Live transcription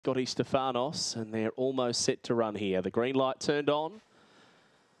Scotty Stefanos, and they're almost set to run here. The green light turned on,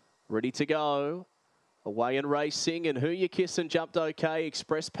 ready to go. Away and racing, and Who You Kissin' jumped okay.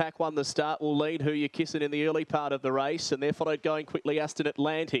 Express Pack won the start, will lead Who You Kissin' in the early part of the race, and they're followed going quickly Aston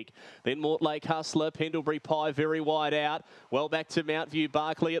Atlantic. Then Mortlake Hustler, Pendlebury Pie very wide out. Well back to Mount View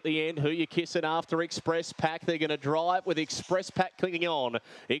Barclay at the end. Who You Kissin' after Express Pack. They're going to drive with Express Pack clinging on.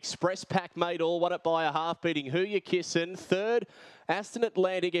 Express Pack made all, won it by a half, beating Who You Kissin'. Third, Aston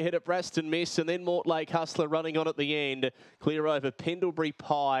Atlantic ahead of Braston Miss, and then Mortlake Hustler running on at the end. Clear over Pendlebury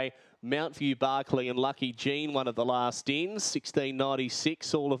Pie, Mount View Barclay and Lucky Jean, one of the last ins.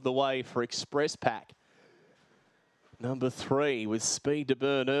 16.96 all of the way for Express Pack. Number 3, with speed to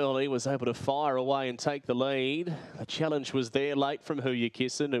burn early, was able to fire away and take the lead. The challenge was there late from Who You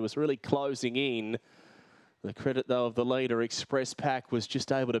Kissin', who was really closing in. The credit, though, of the leader, Express Pack, was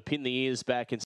just able to pin the ears back and